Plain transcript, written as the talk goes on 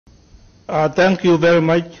Thank you very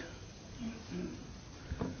much.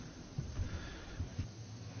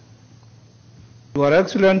 Your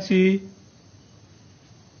Excellency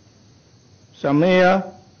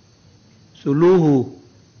Samia Suluhu,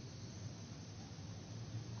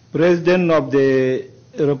 President of the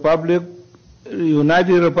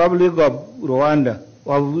United Republic of Rwanda,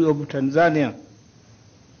 of Tanzania.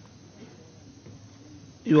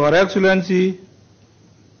 Your Excellency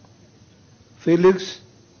Felix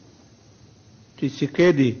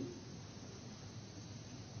Tshisekedi,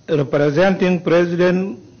 representing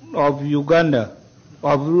President of Uganda,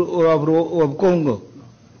 of Congo.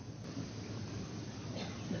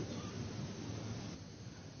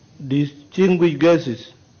 Distinguished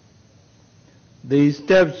guests, the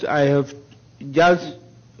steps I have just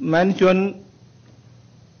mentioned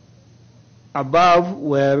above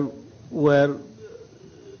were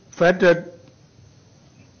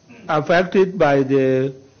affected by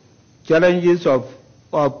the challenges of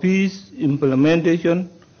peace implementation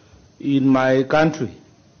in my country.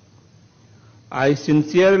 I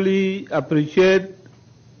sincerely appreciate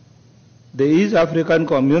the East African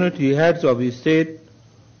Community heads of state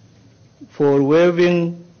for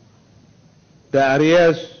waiving the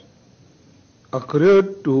arrears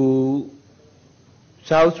accrued to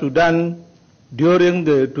South Sudan during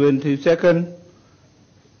the 22nd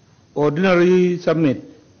Ordinary Summit.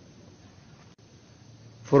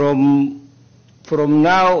 From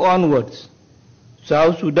now onwards,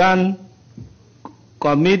 South Sudan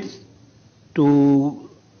commits to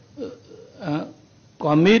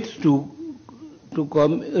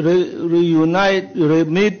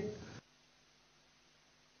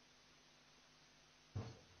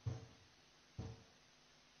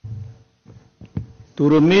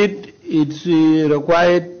remit its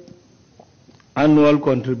required annual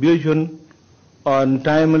contribution on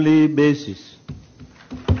timely basis.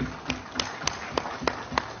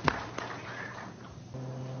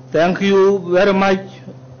 Thank you very much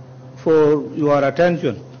for your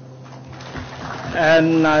attention.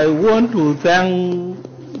 And I want to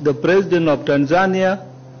thank the President of Tanzania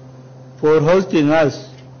for hosting us.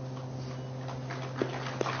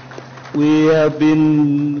 We have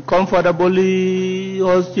been comfortably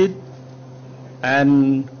hosted,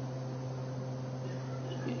 and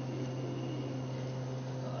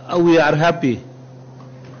we are happy.